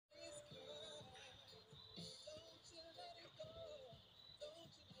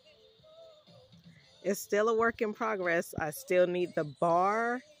It's still a work in progress. I still need the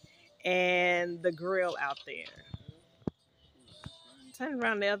bar and the grill out there. Turn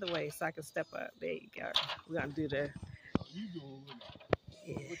around the other way so I can step up. There you go. We're gonna do the. You doing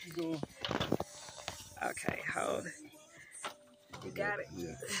Yeah. what you doing? Okay, hold. You got it.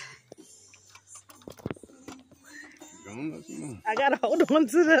 Yeah. Going some more. I gotta hold on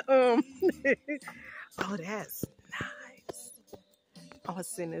to the Oh, that's nice. I'm gonna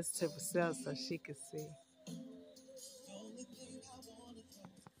send this to Marcel so she can see.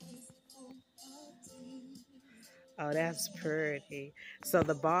 Oh, that's pretty. So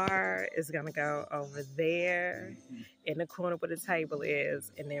the bar is gonna go over there in the corner where the table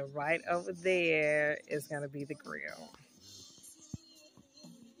is, and then right over there is gonna be the grill.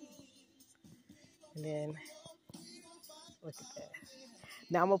 And then look at that.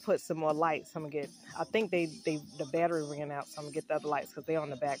 Now I'm gonna put some more lights. I'm gonna get. I think the battery ran out, so I'm gonna get the other lights because they're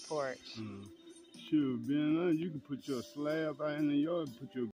on the back porch. Sure, being honest, you can put your slab out in the yard, put your